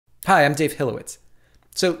Hi, I'm Dave Hilowitz.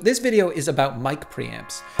 So this video is about mic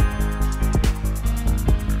preamps.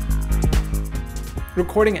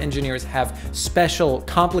 Recording engineers have special,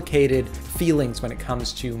 complicated feelings when it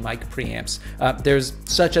comes to mic preamps. There's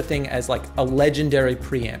such a thing as like a legendary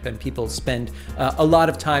preamp, and people spend a lot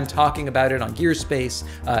of time talking about it on Gearspace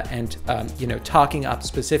and talking up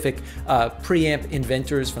specific preamp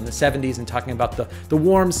inventors from the 70s and talking about the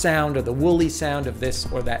warm sound or the woolly sound of this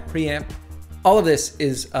or that preamp. All of this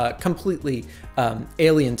is completely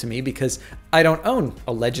alien to me because I don't own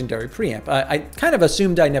a legendary preamp. I kind of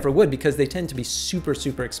assumed I never would because they tend to be super,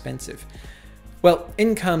 super expensive. Well,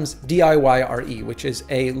 in comes DIYRE, which is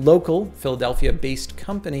a local Philadelphia-based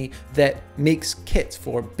company that makes kits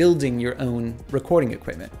for building your own recording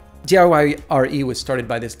equipment. DIYRE was started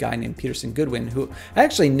by this guy named Peterson Goodwin, who I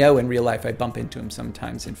actually know in real life. I bump into him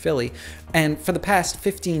sometimes in Philly. And for the past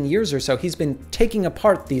 15 years or so, he's been taking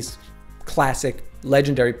apart these classic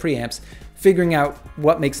legendary preamps, figuring out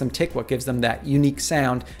what makes them tick, what gives them that unique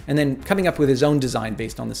sound, and then coming up with his own design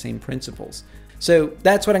based on the same principles. So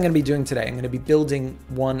that's what I'm going to be doing today. I'm going to be building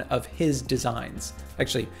one of his designs.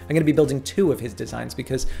 Actually, I'm going to be building two of his designs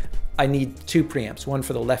because I need two preamps, one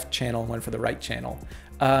for the left channel, one for the right channel.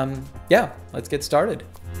 Yeah, let's get started.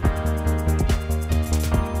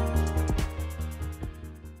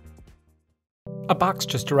 A box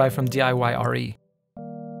just arrived from DIYRE.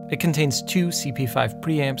 It contains two CP5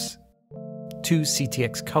 preamps, two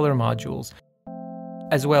CTX Colour modules,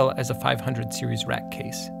 as well as a 500 series rack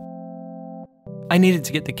case. I needed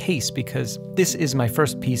to get the case because this is my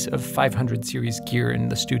first piece of 500 series gear in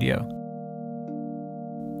the studio.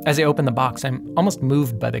 As I open the box, I'm almost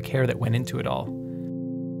moved by the care that went into it all.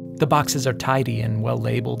 The boxes are tidy and well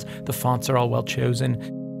labeled, the fonts are all well chosen.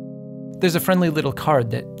 There's a friendly little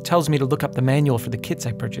card that tells me to look up the manual for the kits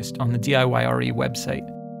I purchased on the DIYRE website.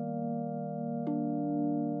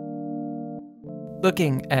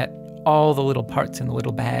 Looking at all the little parts in the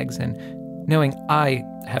little bags and knowing I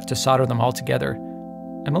have to solder them all together,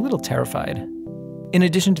 I'm a little terrified. In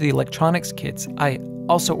addition to the electronics kits, I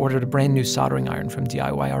also ordered a brand new soldering iron from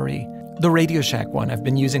DIYRE. The Radio Shack one I've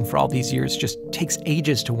been using for all these years just takes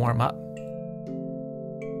ages to warm up.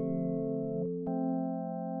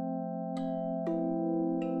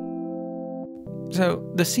 So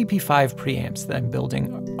the CP5 preamps that I'm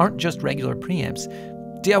building aren't just regular preamps.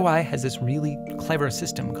 DIY has this really clever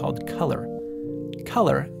system called Colour.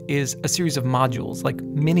 Colour is a series of modules, like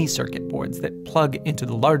mini circuit boards that plug into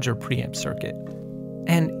the larger preamp circuit.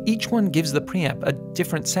 And each one gives the preamp a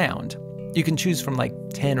different sound. You can choose from like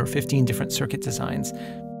 10 or 15 different circuit designs.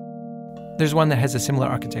 There's one that has a similar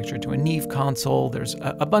architecture to a Neve console. There's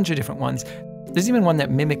a bunch of different ones. There's even one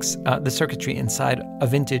that mimics the circuitry inside a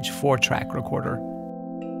vintage 4-track recorder.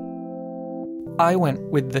 I went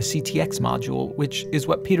with the CTX module, which is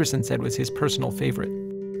what Peterson said was his personal favorite.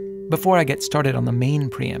 Before I get started on the main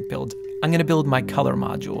preamp build, I'm going to build my color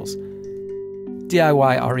modules.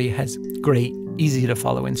 DIYRE has great,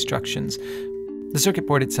 easy-to-follow instructions. The circuit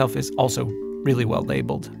board itself is also really well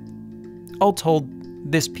labeled. All told,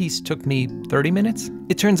 this piece took me 30 minutes.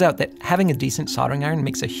 It turns out that having a decent soldering iron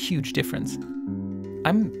makes a huge difference.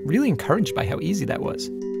 I'm really encouraged by how easy that was.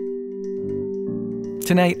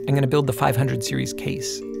 Tonight, I'm going to build the 500 series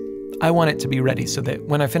case. I want it to be ready so that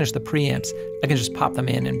when I finish the preamps, I can just pop them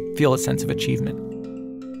in and feel a sense of achievement.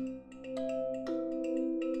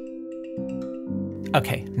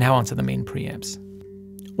 Okay, now onto the main preamps.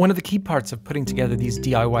 One of the key parts of putting together these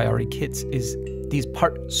DIYRE kits is these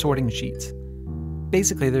part sorting sheets.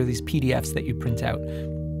 Basically, they're these PDFs that you print out.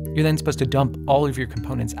 You're then supposed to dump all of your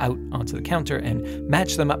components out onto the counter and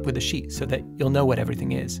match them up with a sheet so that you'll know what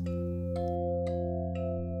everything is.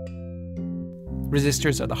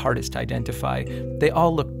 Resistors are the hardest to identify. They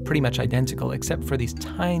all look pretty much identical except for these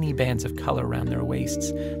tiny bands of color around their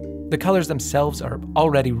waists. The colors themselves are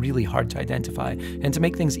already really hard to identify, and to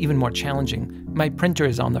make things even more challenging, my printer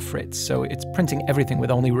is on the fritz, so it's printing everything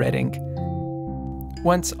with only red ink.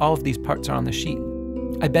 Once all of these parts are on the sheet,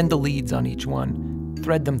 I bend the leads on each one,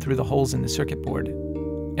 thread them through the holes in the circuit board,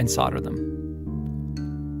 and solder them.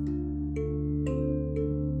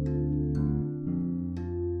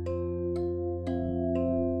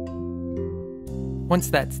 Once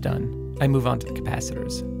that's done, I move on to the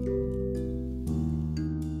capacitors.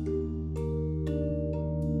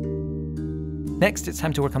 Next, it's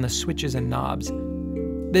time to work on the switches and knobs.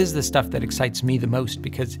 This is the stuff that excites me the most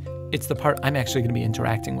because it's the part I'm actually going to be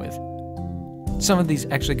interacting with. Some of these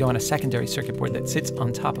actually go on a secondary circuit board that sits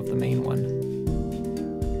on top of the main one.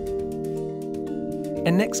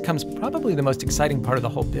 And next comes probably the most exciting part of the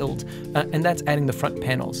whole build, and that's adding the front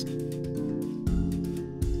panels.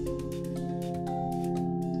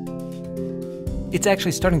 It's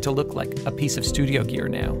actually starting to look like a piece of studio gear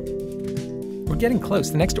now. We're getting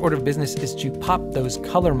close. The next order of business is to pop those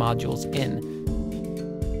color modules in.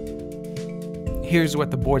 Here's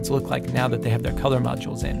what the boards look like now that they have their color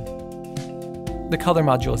modules in. The color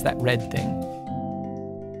module is that red thing.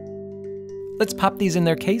 Let's pop these in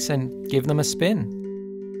their case and give them a spin.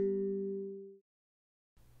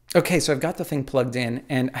 Okay, so I've got the thing plugged in,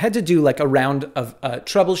 and I had to do like a round of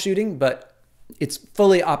troubleshooting, but it's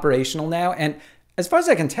fully operational now. And as far as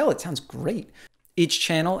I can tell, it sounds great. Each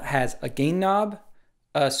channel has a gain knob,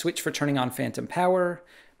 a switch for turning on phantom power,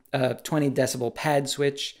 a 20 decibel pad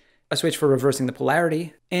switch, a switch for reversing the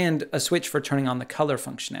polarity, and a switch for turning on the color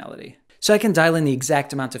functionality. So I can dial in the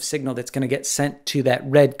exact amount of signal that's going to get sent to that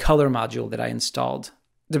red color module that I installed.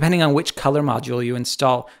 Depending on which color module you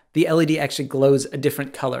install, the LED actually glows a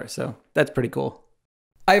different color, so that's pretty cool.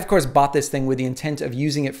 I, of course, bought this thing with the intent of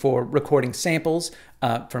using it for recording samples,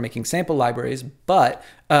 for making sample libraries, but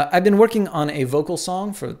I've been working on a vocal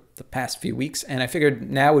song for the past few weeks, and I figured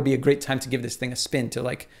now would be a great time to give this thing a spin, to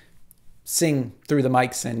like sing through the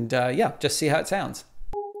mics and yeah, just see how it sounds.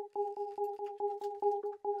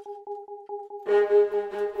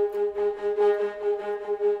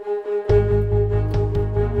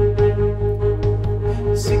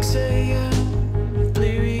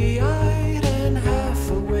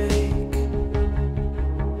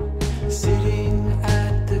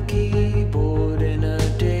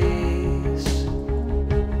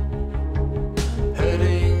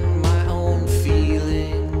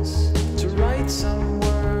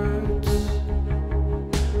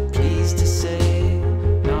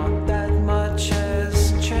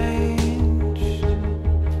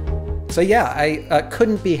 So yeah, I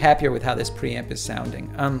couldn't be happier with how this preamp is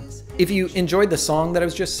sounding. If you enjoyed the song that I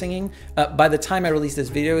was just singing, by the time I release this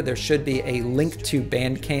video, there should be a link to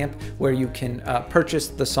Bandcamp where you can purchase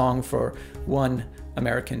the song for $1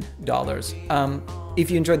 American.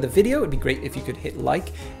 If you enjoyed the video, it'd be great if you could hit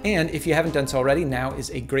like. And if you haven't done so already, now is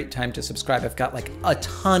a great time to subscribe. I've got like a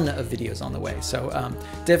ton of videos on the way. So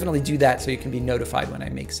definitely do that so you can be notified when I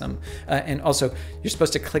make some. And also, you're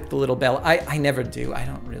supposed to click the little bell. I never do. I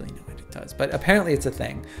don't really know what it does, but apparently it's a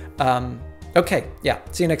thing. Okay, yeah,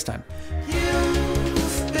 see you next time.